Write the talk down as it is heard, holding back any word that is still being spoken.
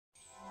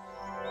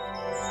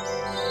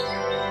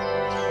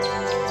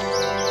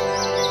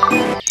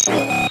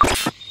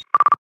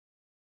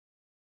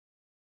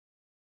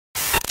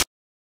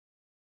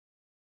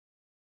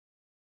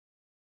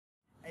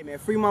Man,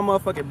 free my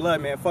motherfucking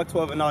blood, man. Fuck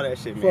 12 and all that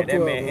shit, man. That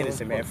man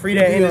innocent, man. Free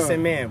that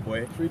innocent man,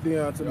 boy. Free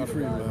Dion to be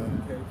free,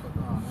 man.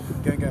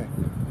 Gang, gang.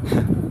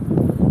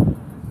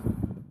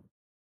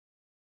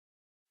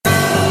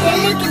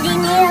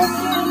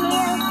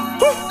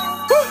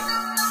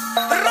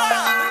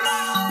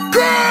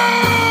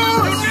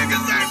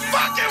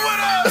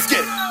 Let's get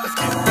it.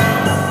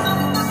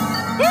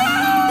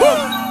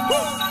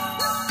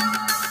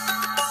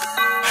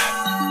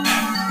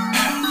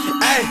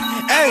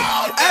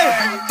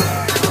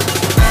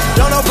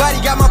 Don't nobody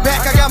got my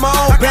back, I got my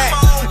own back.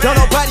 Don't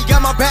nobody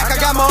got my back, I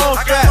got my own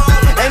strap.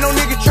 Ain't no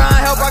nigga trying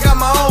to help, I got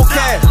my own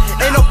cash.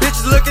 Ain't no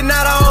bitches looking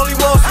out, I only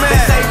want smash.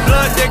 They say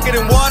blood thicker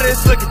than water,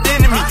 it's looking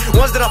thin to me.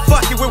 Ones that I'm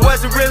fucking with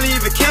wasn't really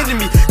even kin to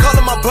me.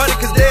 Calling my brother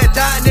cause they had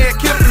died and they had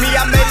killed me.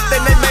 I made it,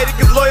 then they made it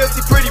cause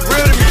loyalty pretty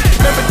real to me.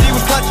 Remember D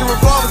was clutching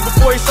revolvers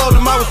before he sold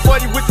them. I was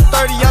 40 with the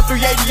 30, I'm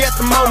 380 at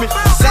the moment.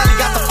 Sally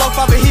got the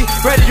 4-5 and he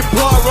ready to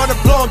blow. Run him,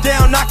 blow him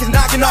down, knocking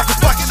off his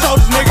fucking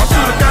shoulders, nigga. I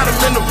should've got him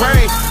in the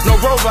rain, no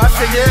rover. I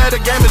said, yeah,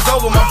 the game is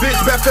over. My bitch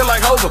bet feel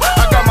like Hova.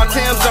 I got my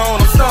Tim's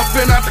on, I'm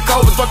stumping out the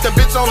covers. Fuck that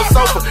bitch on the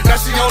sofa, now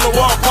she on the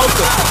wall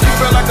poster. She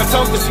feel like a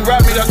toaster, she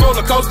ride me that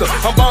roller coaster.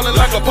 I'm ballin'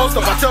 like a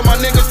poster, I tell my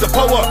niggas to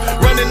pull up.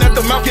 Running at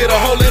the mouth, get a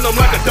hole in them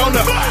like a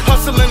donut.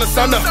 Hustling the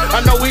sun up,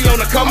 I know we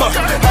on the come up.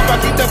 How about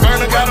keep that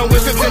burner, got him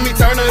wishing Timmy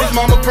Turner. His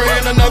mama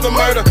praying another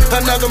murder,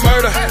 another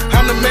murder.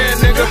 I'm the man,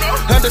 nigga,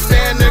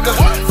 understand, nigga.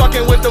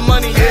 Fucking with the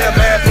money, yeah,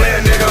 bad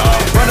plan, nigga.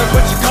 Run up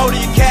with your code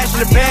and your cash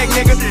in the bag,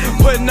 nigga.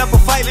 Putting up a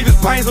fight, leave his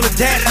brains on the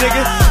dash,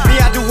 nigga. Me,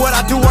 I do what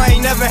I do, I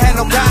ain't never had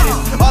no guidance.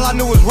 All I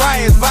knew was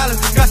riots,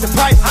 violence, discussing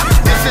prices.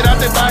 This shit out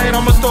there buying,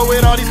 I'ma store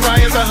with all these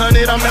clients.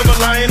 100, I'm never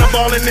lying, I'm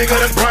ballin', nigga,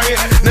 that's Brian.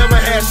 Never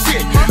had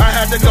shit, I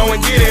had to go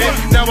and get it.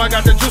 Now I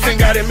got the juice and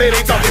got it made,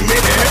 ain't talking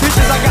minutes.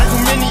 Bitches, I got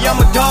too many,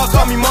 I'm a dog,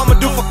 call me mama.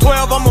 Do for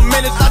 12, I'm a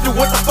menace, I do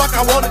what the fuck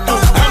I wanna do.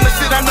 I'm the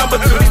shit, I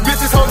number 2, these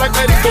bitches hold like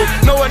Betty Boo.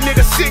 Know a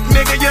nigga sick,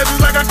 nigga, yeah,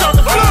 just like I talk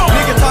the flow.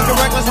 Nigga talking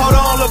reckless, hold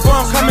on,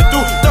 LeBron coming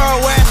through.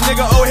 Thorough ass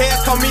nigga, old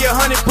heads call me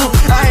 100 proof.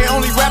 I ain't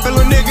only rapping,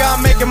 little nigga,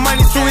 I'm making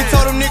money too. He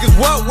told them niggas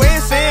what, where,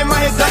 saying my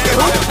head ducking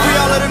who? Free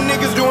all of them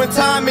niggas doing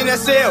time in that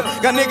cell.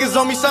 Got niggas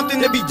on me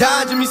something to be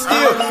dodging me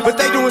still. But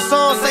they doing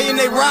songs saying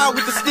they ride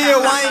with the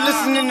steel. I ain't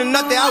listening to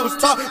nothing, I was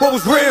taught what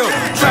was real.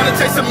 Trying to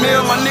chase a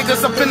meal, my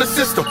niggas up in the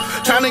system.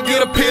 Trying to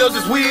get a pill,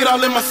 just weed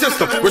all in my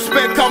system.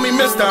 Respect, call me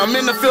mister, I'm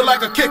in the field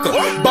like a kicker.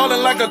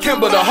 Ballin' like a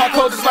Kimber, the hard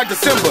code just like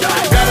December.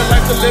 Got a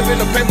life to live in,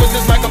 the paper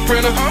just like a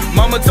printer.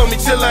 Mama told me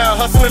chill out,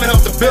 hustling to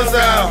help the bills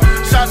out.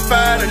 Shots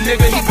fired, a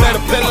nigga, he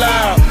better pill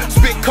out.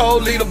 Spit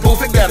cold, lead a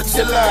booth, it gotta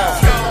chill out.